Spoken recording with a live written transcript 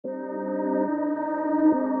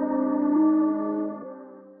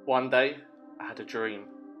One day, I had a dream.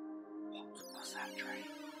 What was that dream?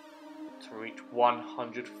 To reach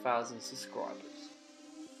 100,000 subscribers.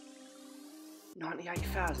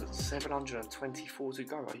 98,724 to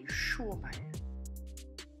go. Are you sure, mate?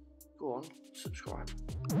 Go on, subscribe.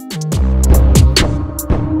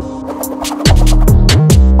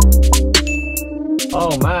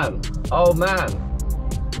 Oh man.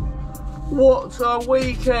 What a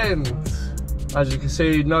weekend! As you can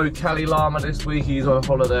see, no Cali Llama this week, he's on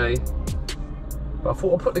holiday. But I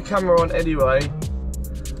thought I'd put the camera on anyway.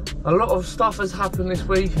 A lot of stuff has happened this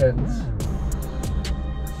weekend.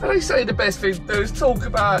 And they say the best thing to do is talk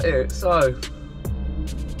about it. So,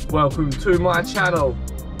 welcome to my channel.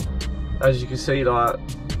 As you can see, like,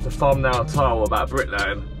 the thumbnail title about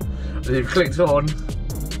bricklaying that you've clicked on.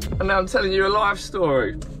 And now I'm telling you a life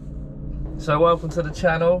story. So welcome to the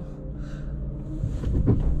channel.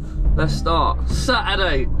 Let's start.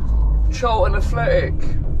 Saturday, Charlton Athletic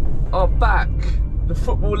are back. The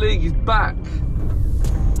Football League is back.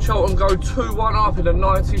 Charlton go 2-1 up in the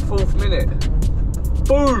 94th minute.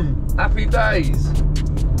 Boom! Happy days.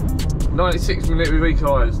 96th minute we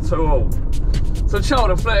equalised, 2-all. So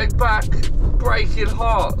Charlton Athletic back, breaking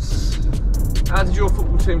hearts. How did your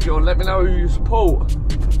football team get on? Let me know who you support.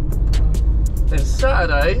 Then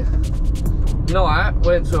Saturday night,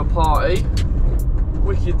 went to a party.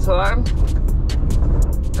 Wicked time.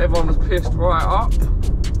 Everyone was pissed right up.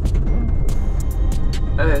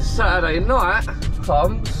 And then Saturday night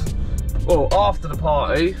comes, well, after the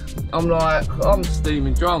party, I'm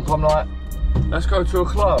steaming drunk. I'm like, let's go to a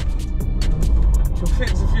club.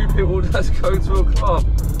 Convince a few people, let's go to a club.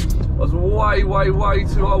 I was way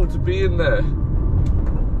too old to be in there.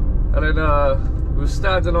 And then we were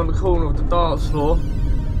standing on the corner of the dance floor,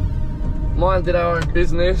 minding our own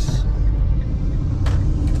business.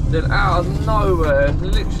 Then out of nowhere,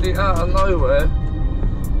 literally out of nowhere,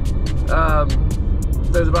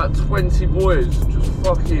 there's about 20 boys just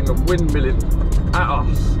fucking windmilling at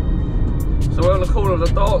us. So we're on the corner of the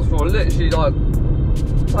dance floor, literally like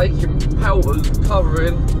taking pelters,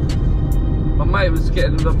 covering. My mate was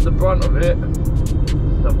getting the brunt of it.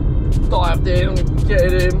 I dived in,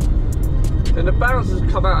 getting him. Then the bouncers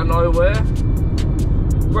come out of nowhere,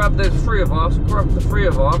 grabbed the three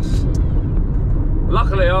of us.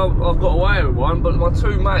 Luckily I've got away with one, but my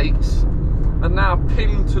two mates are now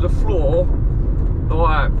pinned to the floor,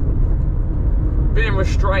 like being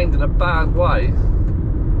restrained in a bad way.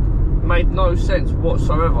 Made no sense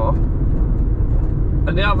whatsoever.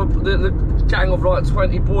 And the gang of like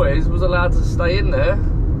 20 boys was allowed to stay in there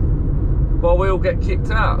while we all get kicked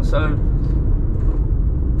out. So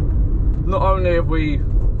not only have we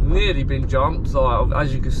nearly been jumped, like,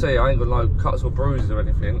 as you can see, I ain't got no cuts or bruises or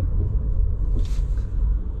anything.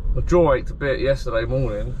 My jaw ached a bit yesterday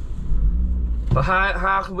morning. But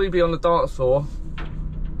how can we be on the dance floor?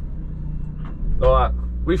 Like,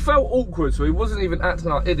 we felt awkward, so we wasn't even acting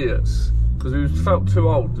like idiots, because we felt too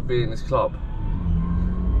old to be in this club.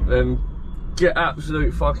 Then get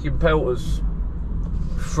absolute fucking pelters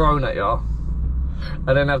thrown at you,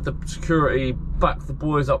 and then have the security back the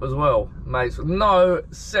boys up as well. Makes no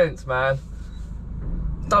sense, man.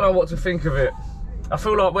 Don't know what to think of it. I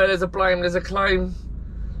feel like where there's a blame, there's a claim.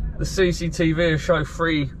 The CCTV show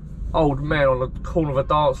 3 old men on the corner of a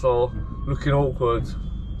dance floor looking awkward,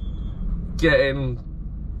 getting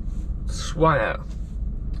swung at.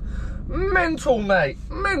 Mental, mate,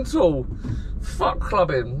 mental. Fuck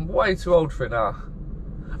clubbing, way too old for it now.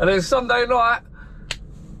 And then Sunday night,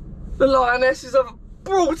 the Lionesses have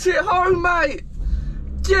brought it home, mate.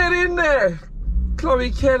 Get in there.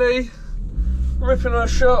 Chloe Kelly ripping her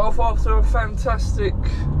shirt off after a fantastic,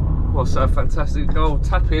 what's that, fantastic goal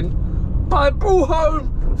tapping by Bullhome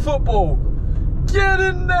Football. Get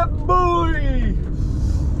in there, boy.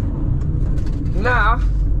 Now,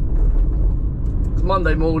 it's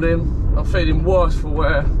Monday morning, I'm feeling worse for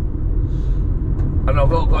wear, and I've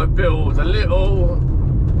got to go build a little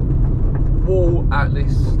wall at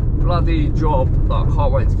this bloody job that I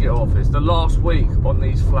can't wait to get off. It's the last week on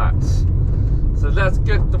these flats. So let's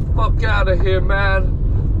get the fuck out of here, man.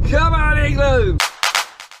 Come on, England!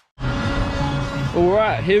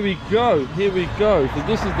 Alright, here we go. So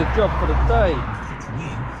this is the job for the day.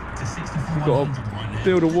 We've got to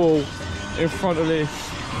build a wall in front of this.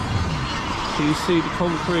 So you see the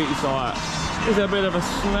concrete is like, there's a bit of a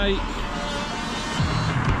snake.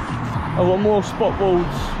 I've got more spot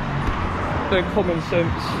boards than common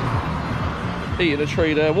sense. Eating a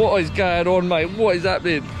tree there. What is going on, mate? What is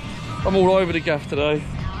happening? I'm all over the gaff today.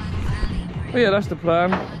 But yeah, that's the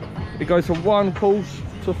plan. It goes from 1 course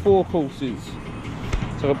to 4 courses.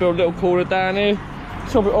 So I'll build a little corner down here,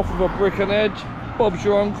 top it off with a brick and edge, Bob's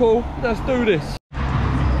your uncle. Let's do this.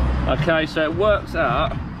 Okay, so it works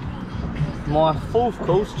out. My fourth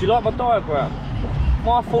course, do you like my diagram?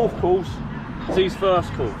 My fourth course is his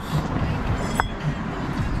first course.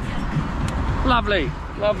 Lovely,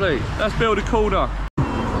 lovely. Let's build a corner.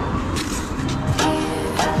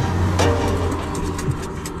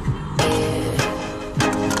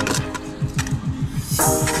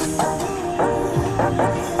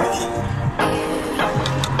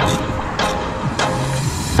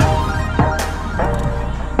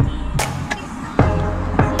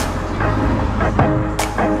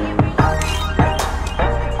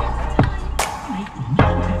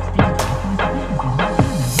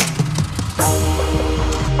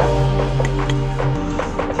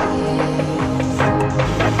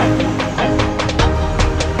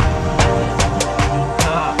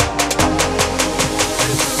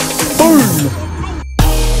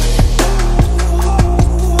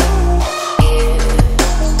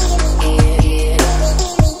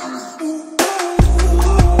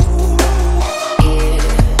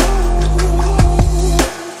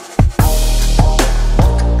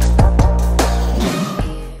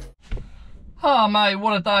 Oh mate,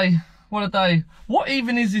 what a day, what a day. What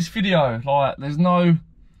even is this video? Like, there's no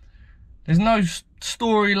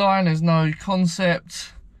storyline, there's no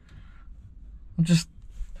concept. I'm just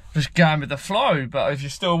going with the flow. But if you're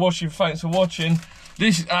still watching, thanks for watching.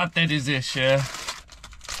 This is how dead is this, yeah?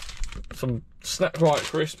 Some Snap Right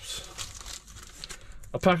crisps,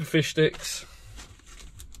 a pack of fish sticks,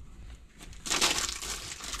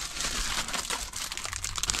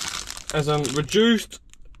 and some reduced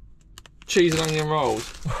cheese and onion rolls.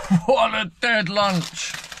 What a dead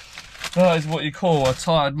lunch. That is what you call a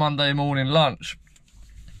tired Monday morning lunch.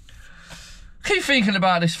 Keep thinking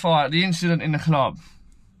about this fight, the incident in the club.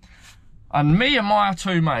 And me and my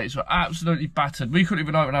two mates were absolutely battered. We couldn't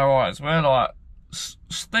even open our eyes. We're like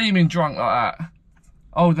steaming drunk like that,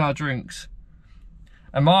 holding our drinks.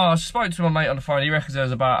 And I spoke to my mate on the phone, he reckons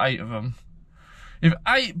there's about 8 of them. If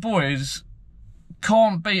 8 boys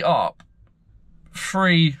can't beat up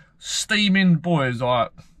 3 steaming boys,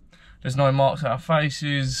 like, there's no marks on our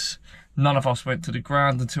faces, none of us went to the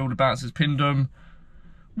ground until the bouncers pinned them.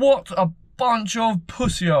 What a bunch of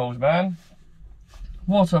pussy-holes, man.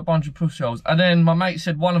 What a bunch of pussy-holes. And then my mate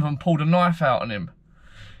said one of them pulled a knife out on him.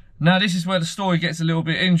 Now this is where the story gets a little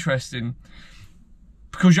bit interesting,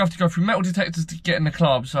 because you have to go through metal detectors to get in the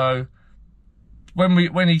club. So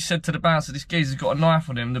when he said to the bouncer, this geezer's got a knife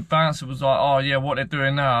on him, the bouncer was like, oh yeah, what they're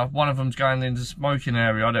doing now, one of them's going into the smoking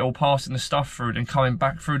area, they're all passing the stuff through and coming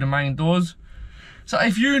back through the main doors. So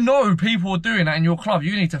if you know people are doing that in your club,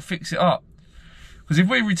 you need to fix it up. Because if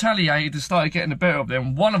we retaliated and started getting the better of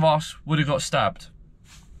them, one of us would have got stabbed.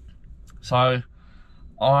 So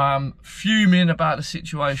I'm fuming about the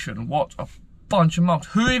situation. What a bunch of mugs.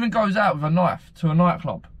 Who even goes out with a knife to a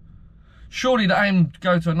nightclub? Surely the aim to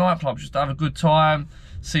go to a nightclub is just to have a good time,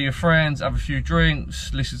 see your friends, have a few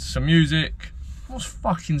drinks, listen to some music. What's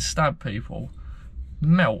fucking stab people?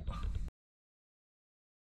 Melt.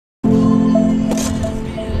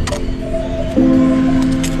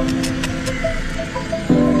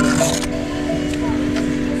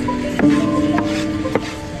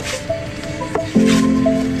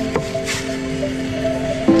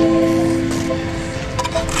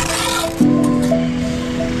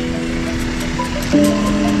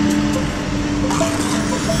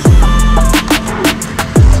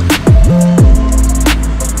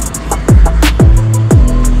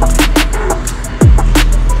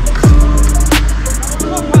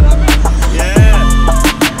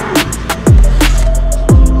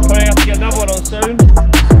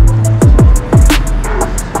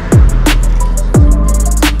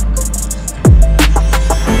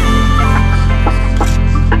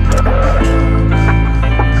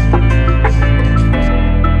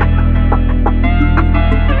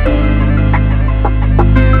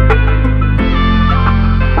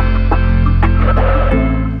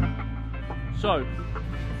 So,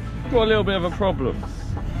 got a little bit of a problem.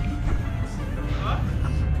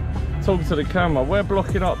 Talk to the camera. We're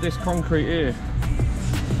blocking up this concrete here.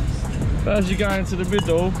 But as you go into the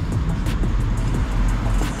middle,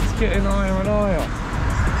 it's getting higher and higher.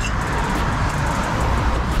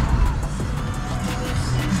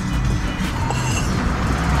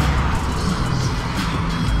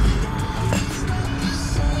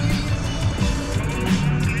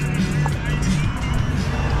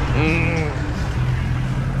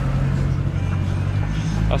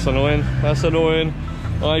 That's annoying, that's annoying.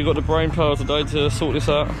 I ain't got the brain power today to sort this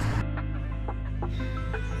out.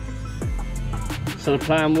 So the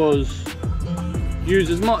plan was use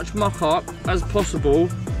as much muck up as possible,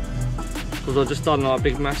 because because I've just done like a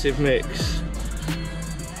big massive mix.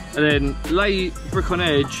 And then lay brick on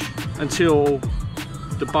edge until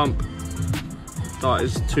the bump that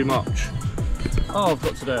is too much. Oh, I've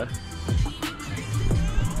got to there.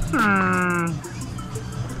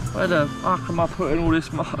 Where the fuck am I putting all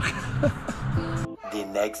this muck? The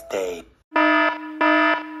next day.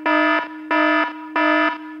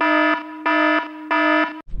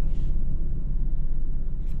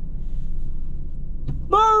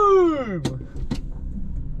 Boom!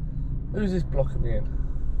 Who's this blocking me in?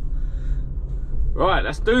 Right,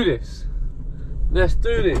 let's do this. Let's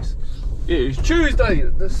do this. It is Tuesday,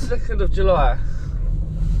 the 2nd of July.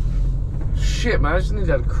 Shit, man, I just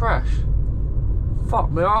nearly had a crash.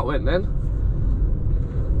 Fuck, my heart went then.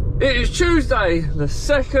 It is Tuesday, the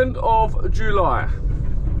 2nd of July.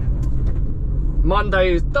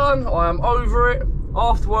 Monday is done, I am over it.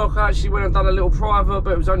 After work I actually went and done a little private,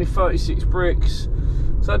 but it was only 36 bricks,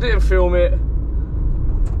 so I didn't film it.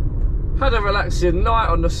 Had a relaxing night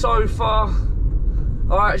on the sofa.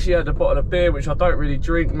 I actually had a bottle of beer, which I don't really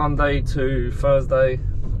drink Monday to Thursday.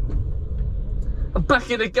 I'm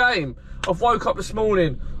back in the game. I've woke up this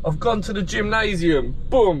morning, I've gone to the gymnasium,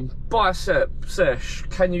 boom, bicep sesh.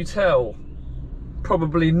 Can you tell?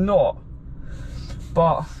 Probably not.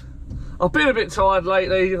 But I've been a bit tired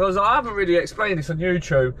lately because I haven't really explained this on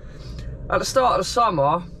YouTube. At the start of the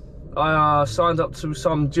summer, I signed up to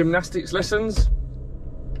some gymnastics lessons.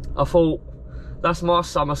 I thought, that's my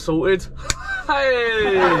summer sorted.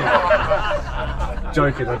 Hey!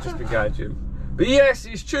 Joking, I've just been going gym. But yes,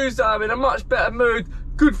 it's Tuesday, I'm in a much better mood.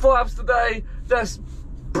 Good vibes today. Let's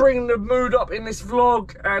bring the mood up in this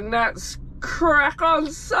vlog, and that's crack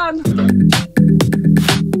on, son.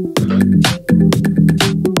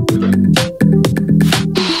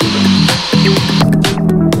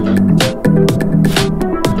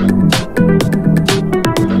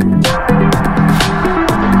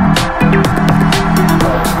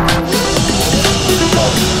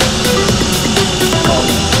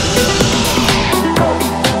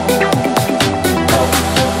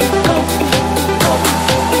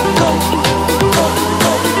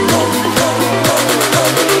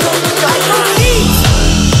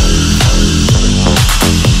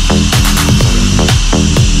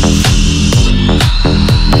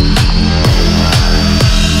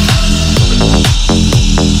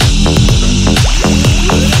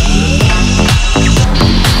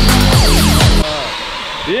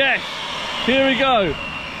 Here we go.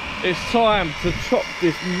 It's time to chop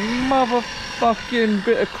this motherfucking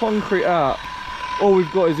bit of concrete out. All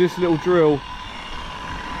we've got is this little drill.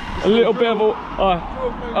 A little bit of a...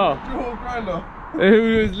 drill grinder.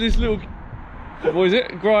 This little... What is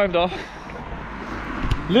it? Grinder.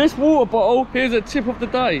 This water bottle, here's a tip of the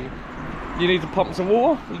day. You need to pump some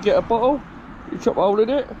water, you get a bottle, you chop a hole in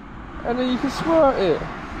it, and then you can squirt it.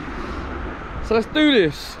 So let's do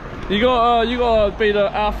this. You gotta be the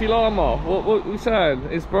Alfie Lama. What we saying?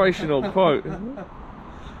 Inspirational quote.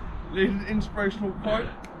 Inspirational quote.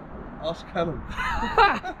 Ask Callum.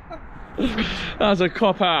 That's a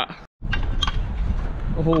cop out.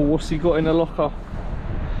 Oh, what's he got in the locker?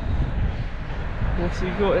 What's he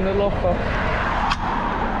got in the locker?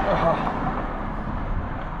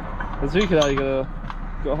 Azuka, you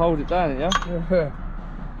gotta hold it down, yeah? Yeah.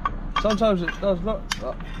 Sometimes it does not.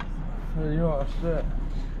 There you are, that's it.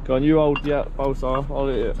 Go on, you hold the both, I'll hold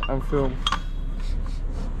it and film.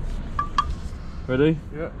 Ready?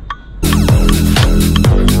 Yeah.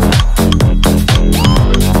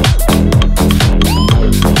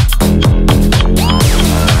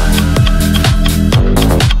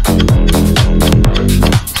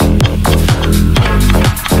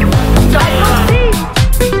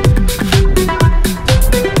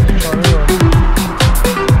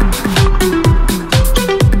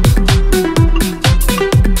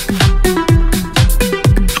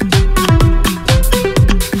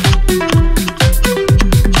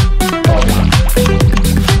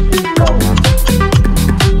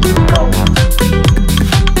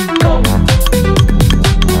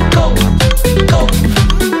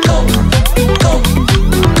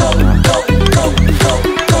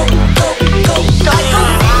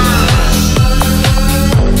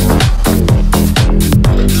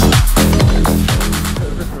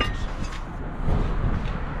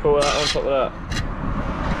 Put that on top of that.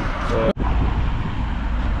 Yeah.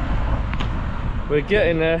 We're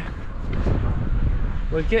getting there.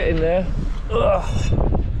 We're getting there. Ugh.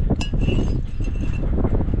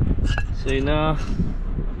 See now,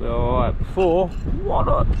 we're alright. Before, what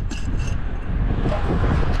up?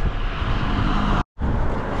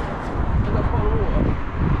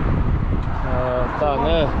 Down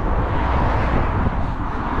there.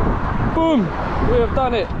 Boom! We have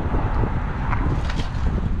done it.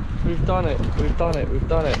 We've done it. We've done it. We've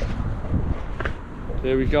done it.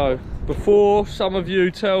 There we go. Before some of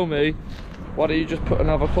you tell me, why don't you just put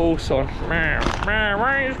another course on? Why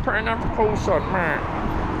don't you just put another course on?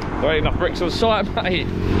 There ain't enough bricks on site, mate.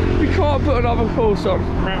 You can't put another course on.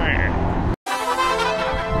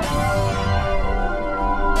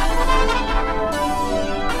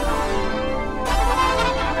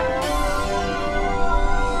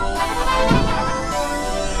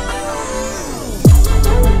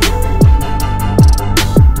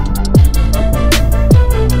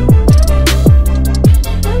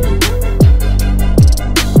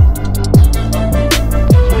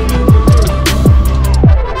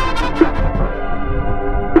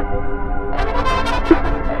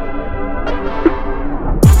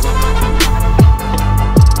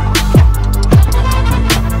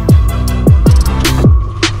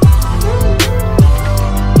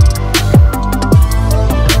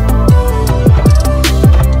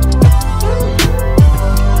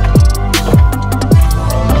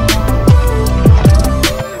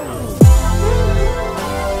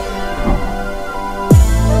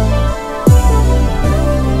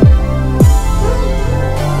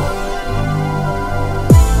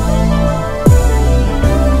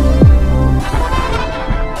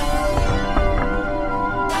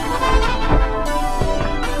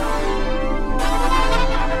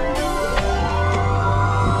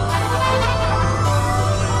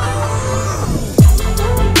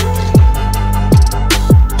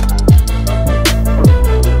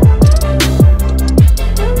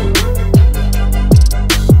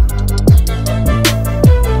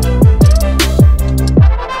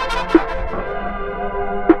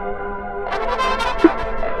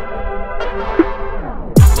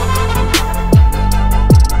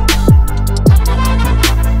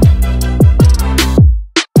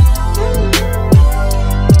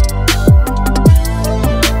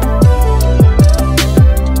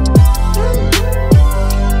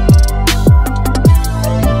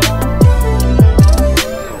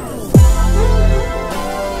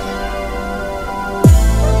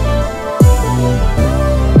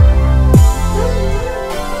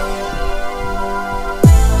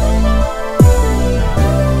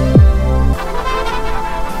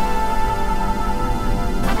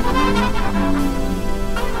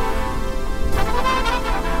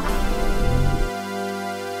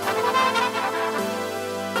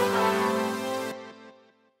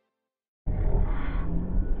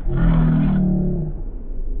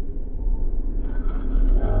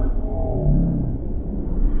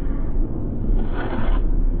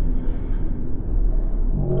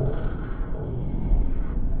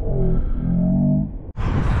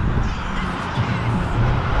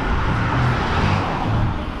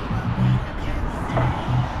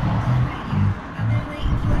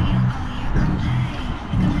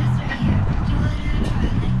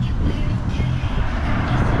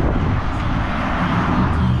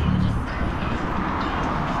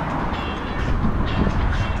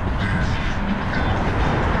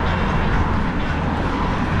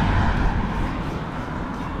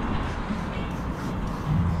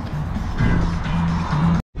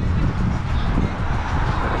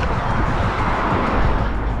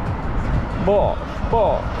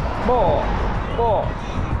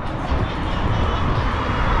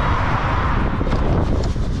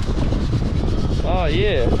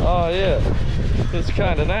 Oh yeah, that's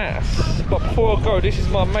kind of nice. But before I go, this is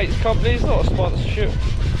my mate's company, it's not a sponsorship.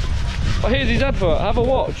 But here's his advert, have a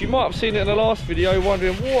watch. You might have seen it in the last video,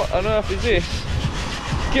 wondering what on earth is this?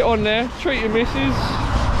 Get on there, treat your missus.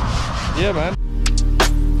 Yeah man.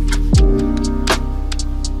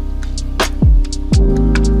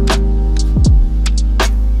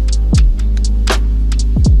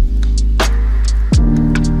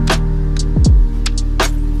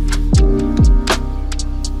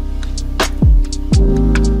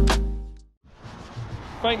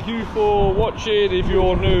 Thank you for watching. If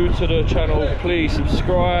you're new to the channel, please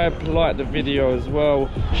subscribe, like the video as well,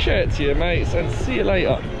 share it to your mates, and see you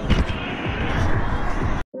later.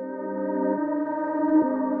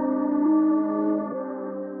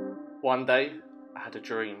 One day, I had a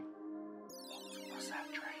dream. What was that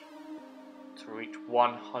dream? To reach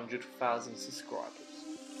 100,000 subscribers.